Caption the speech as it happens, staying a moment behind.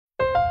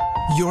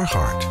Your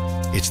heart.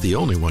 It's the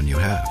only one you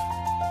have.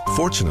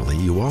 Fortunately,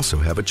 you also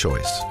have a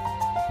choice.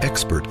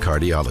 Expert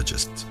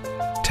cardiologists,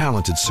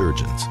 talented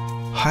surgeons,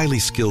 highly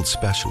skilled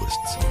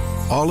specialists,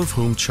 all of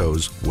whom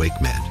chose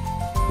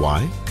WakeMed.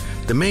 Why?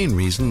 The main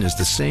reason is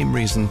the same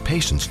reason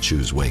patients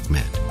choose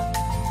WakeMed.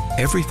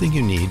 Everything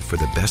you need for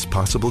the best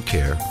possible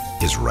care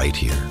is right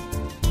here.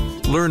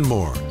 Learn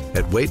more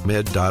at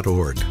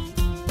wakemed.org.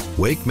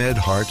 WakeMed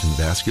Heart and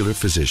Vascular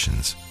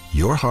Physicians.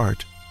 Your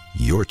heart,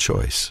 your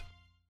choice.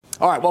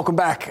 All right, welcome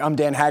back. I'm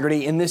Dan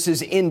Haggerty, and this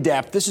is In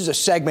Depth. This is a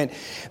segment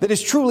that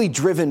is truly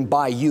driven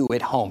by you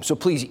at home. So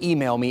please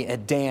email me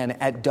at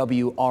dan@wral.com.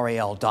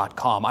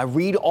 I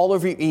read all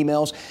of your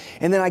emails,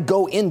 and then I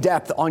go in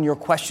depth on your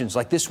questions,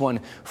 like this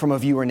one from a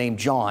viewer named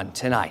John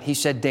tonight. He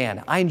said,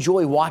 Dan, I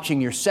enjoy watching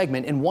your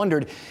segment and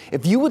wondered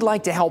if you would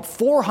like to help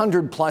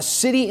 400 plus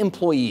city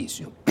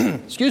employees,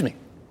 excuse me,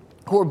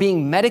 who are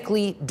being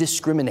medically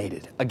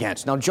discriminated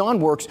against. Now, John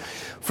works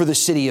for the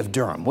City of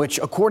Durham, which,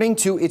 according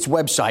to its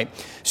website,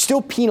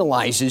 still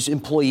penalizes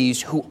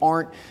employees who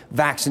aren't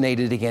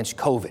vaccinated against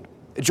COVID.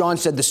 John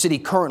said the city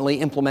currently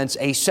implements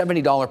a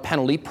 $70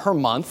 penalty per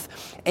month,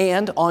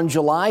 and on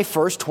July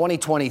 1st,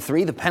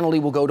 2023, the penalty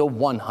will go to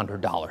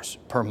 $100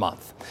 per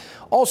month.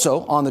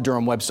 Also, on the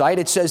Durham website,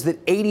 it says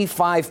that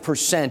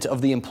 85%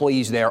 of the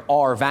employees there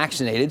are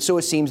vaccinated, so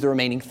it seems the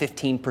remaining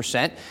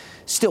 15%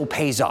 still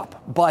pays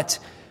up. But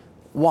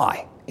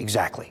why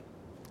exactly?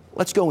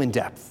 Let's go in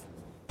depth.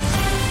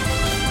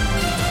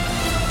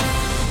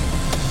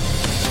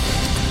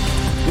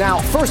 Now,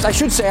 first, I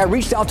should say I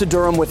reached out to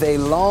Durham with a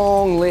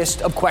long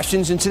list of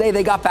questions, and today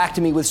they got back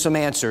to me with some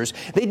answers.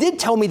 They did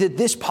tell me that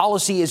this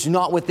policy is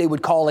not what they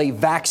would call a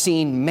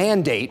vaccine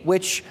mandate,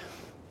 which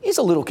is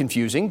a little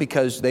confusing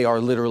because they are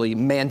literally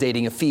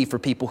mandating a fee for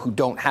people who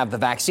don't have the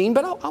vaccine,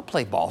 but I'll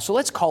play ball. So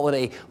let's call it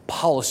a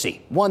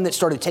policy, one that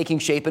started taking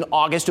shape in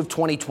August of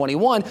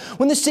 2021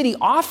 when the city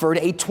offered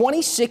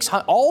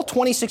all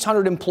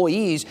 2,600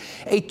 employees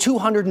a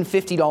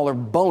 $250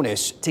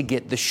 bonus to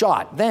get the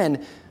shot.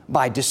 Then,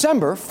 by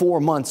December,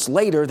 4 months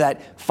later, that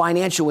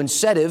financial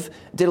incentive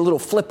did a little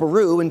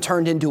flipperoo and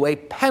turned into a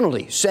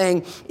penalty,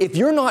 saying if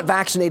you're not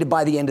vaccinated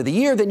by the end of the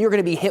year, then you're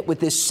going to be hit with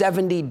this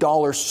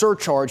 $70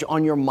 surcharge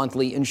on your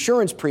monthly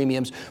insurance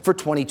premiums for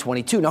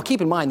 2022. Now, keep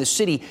in mind, the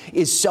city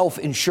is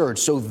self-insured,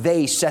 so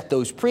they set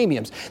those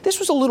premiums. This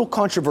was a little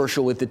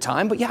controversial at the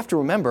time, but you have to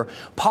remember,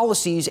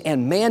 policies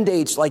and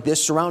mandates like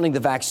this surrounding the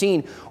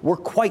vaccine were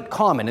quite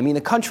common. I mean,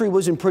 the country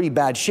was in pretty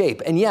bad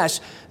shape. And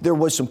yes, there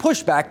was some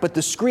pushback, but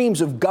the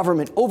screams of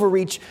government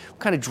overreach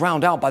kind of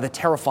drowned out by the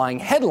terrifying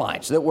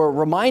headlines that were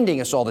reminding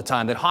us all the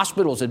time that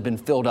hospitals had been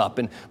filled up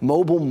and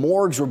mobile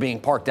morgues were being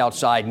parked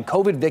outside and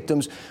COVID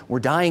victims were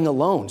dying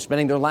alone,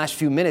 spending their last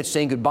few minutes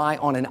saying goodbye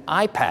on an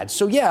iPad.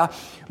 So yeah,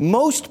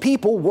 most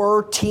people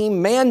were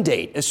team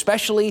mandate,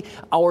 especially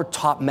our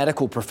top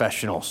medical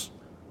professionals.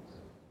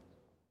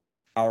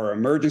 Our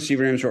emergency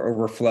rooms were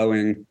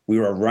overflowing. We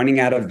were running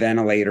out of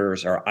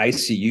ventilators. Our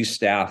ICU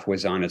staff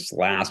was on its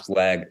last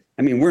leg.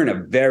 I mean, we're in a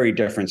very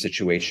different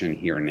situation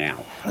here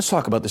now. Let's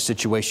talk about the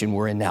situation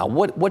we're in now.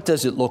 What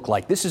does it look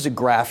like? This is a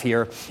graph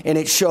here, and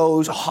it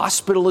shows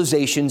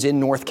hospitalizations in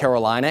North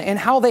Carolina and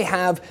how they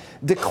have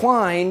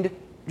declined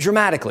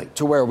dramatically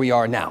to where we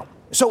are now.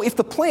 So if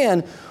the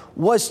plan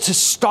was to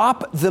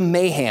stop the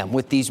mayhem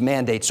with these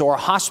mandates so our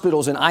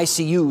hospitals and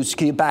ICUs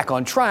can get back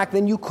on track,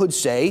 then you could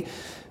say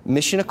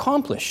mission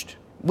accomplished,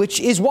 which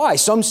is why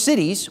some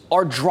cities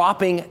are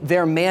dropping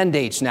their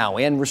mandates now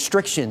and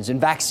restrictions and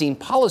vaccine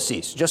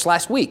policies. Just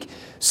last week,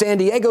 San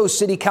Diego's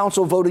city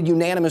council voted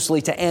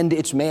unanimously to end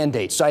its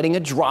mandate, citing a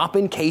drop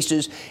in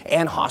cases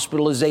and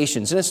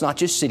hospitalizations. And it's not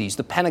just cities.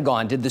 The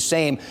Pentagon did the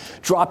same,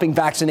 dropping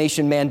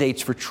vaccination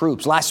mandates for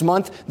troops. Last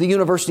month, the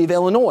University of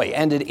Illinois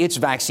ended its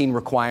vaccine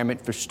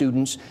requirement for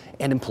students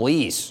and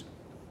employees.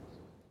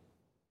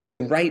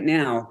 Right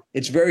now,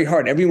 it's very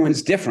hard.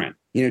 Everyone's different.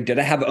 Did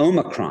I have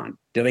Omicron?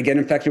 Did I get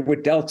infected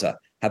with Delta?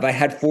 Have I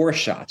had 4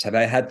 shots? Have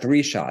I had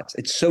 3 shots?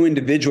 It's so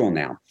individual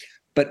now.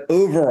 But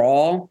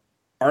overall,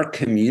 our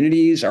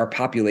communities, our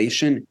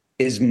population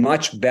is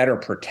much better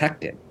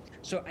protected.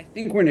 So I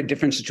think we're in a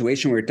different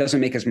situation where it doesn't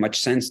make as much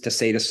sense to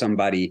say to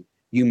somebody,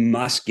 you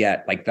must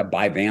get like the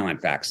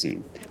bivalent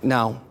vaccine.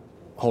 Now,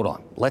 hold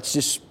on. Let's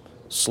just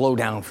slow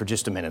down for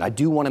just a minute. I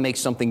do want to make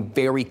something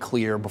very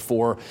clear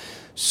before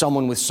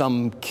someone with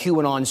some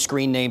QAnon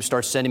screen name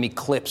starts sending me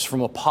clips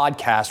from a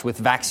podcast with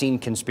vaccine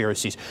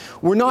conspiracies.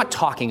 We're not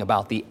talking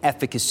about the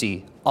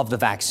efficacy of the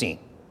vaccine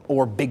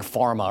or big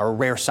pharma or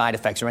rare side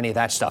effects or any of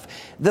that stuff.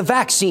 The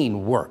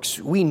vaccine works.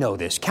 We know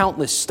this.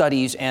 Countless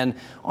studies and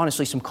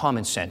honestly some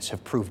common sense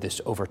have proved this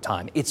over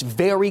time. It's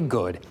very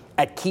good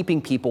at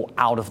keeping people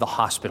out of the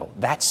hospital.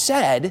 That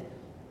said,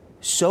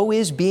 so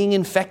is being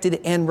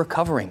infected and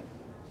recovering.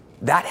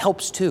 That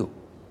helps too.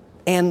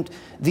 And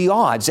the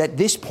odds at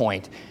this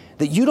point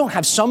that you don't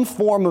have some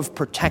form of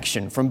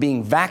protection from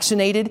being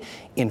vaccinated,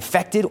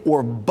 infected,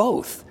 or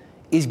both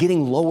is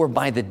getting lower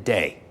by the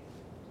day.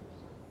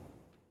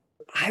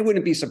 I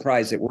wouldn't be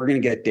surprised that we're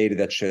going to get data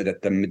that show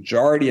that the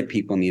majority of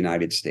people in the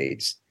United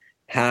States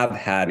have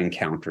had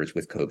encounters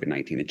with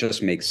COVID-19. It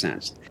just makes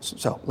sense.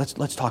 So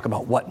let's talk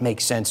about what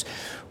makes sense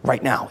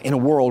right now in a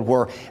world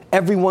where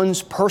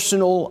everyone's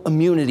personal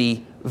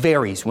immunity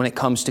varies when it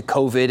comes to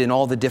COVID and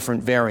all the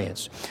different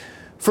variants.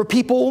 For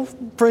people,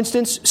 for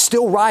instance,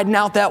 still riding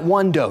out that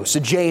one dose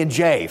of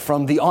J&J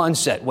from the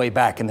onset way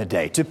back in the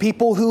day, to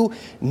people who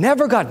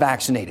never got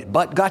vaccinated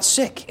but got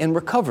sick and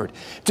recovered,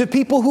 to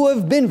people who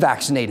have been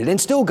vaccinated and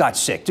still got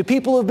sick, to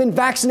people who have been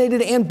vaccinated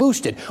and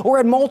boosted, or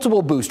had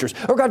multiple boosters,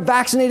 or got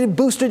vaccinated,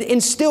 boosted,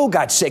 and still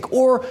got sick,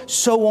 or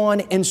so on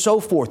and so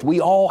forth.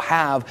 We all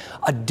have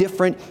a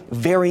different,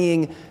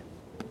 varying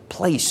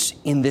place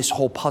in this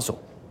whole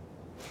puzzle.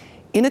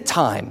 In a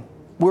time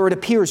where it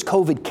appears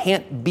COVID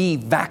can't be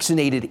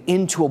vaccinated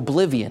into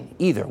oblivion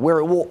either, where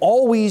it will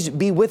always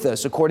be with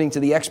us, according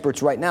to the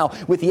experts right now,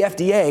 with the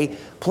FDA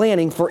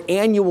planning for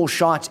annual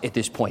shots at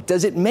this point.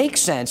 Does it make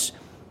sense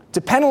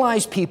to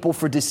penalize people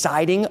for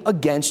deciding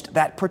against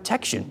that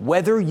protection,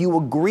 whether you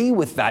agree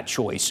with that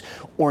choice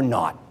or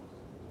not?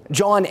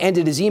 John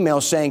ended his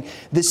email saying,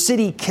 the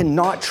city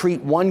cannot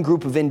treat one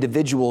group of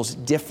individuals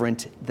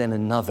different than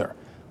another.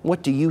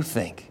 What do you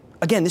think?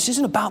 Again, this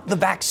isn't about the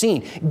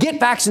vaccine. Get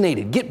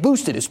vaccinated, get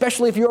boosted,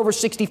 especially if you're over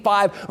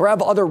 65 or have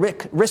other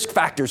risk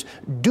factors.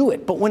 Do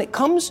it. But when it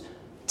comes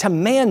to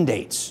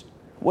mandates,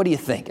 what do you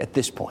think at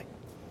this point?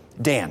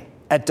 Dan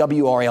at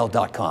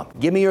WRAL.com.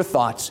 Give me your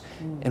thoughts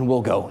and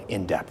we'll go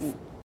in depth.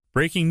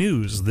 Breaking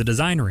news, The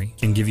Designery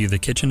can give you the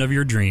kitchen of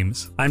your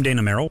dreams. I'm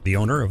Dana Merrill, the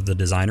owner of The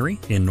Designery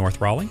in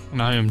North Raleigh.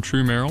 And I am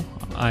True Merrill.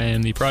 I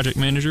am the project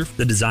manager.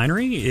 The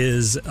Designery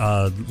is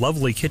a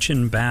lovely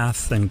kitchen,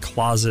 bath, and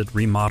closet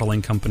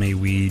remodeling company.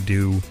 We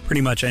do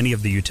pretty much any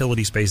of the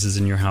utility spaces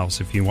in your house.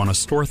 If you want to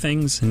store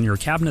things in your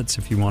cabinets,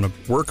 if you want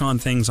to work on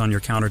things on your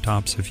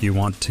countertops, if you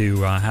want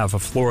to have a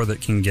floor that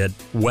can get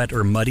wet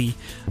or muddy,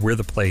 we're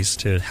the place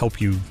to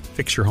help you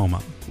fix your home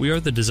up. We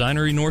are the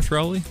Designery North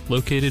Raleigh,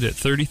 located at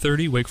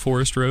 3030 Wake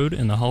Forest Road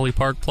in the Holly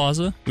Park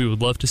Plaza. We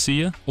would love to see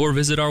you, or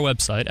visit our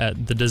website at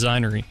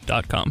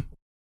thedesignery.com.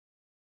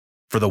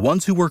 For the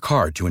ones who work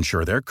hard to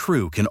ensure their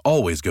crew can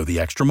always go the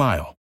extra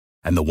mile,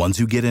 and the ones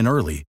who get in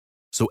early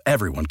so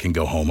everyone can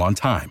go home on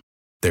time,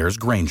 there's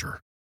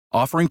Grainger,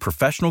 offering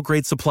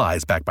professional-grade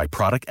supplies backed by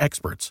product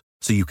experts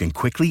so you can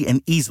quickly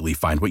and easily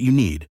find what you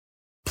need.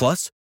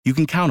 Plus, you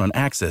can count on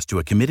access to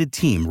a committed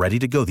team ready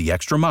to go the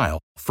extra mile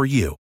for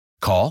you.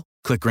 Call,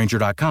 click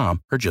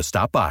Grainger.com, or just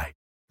stop by.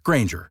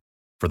 Grainger,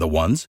 for the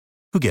ones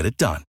who get it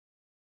done.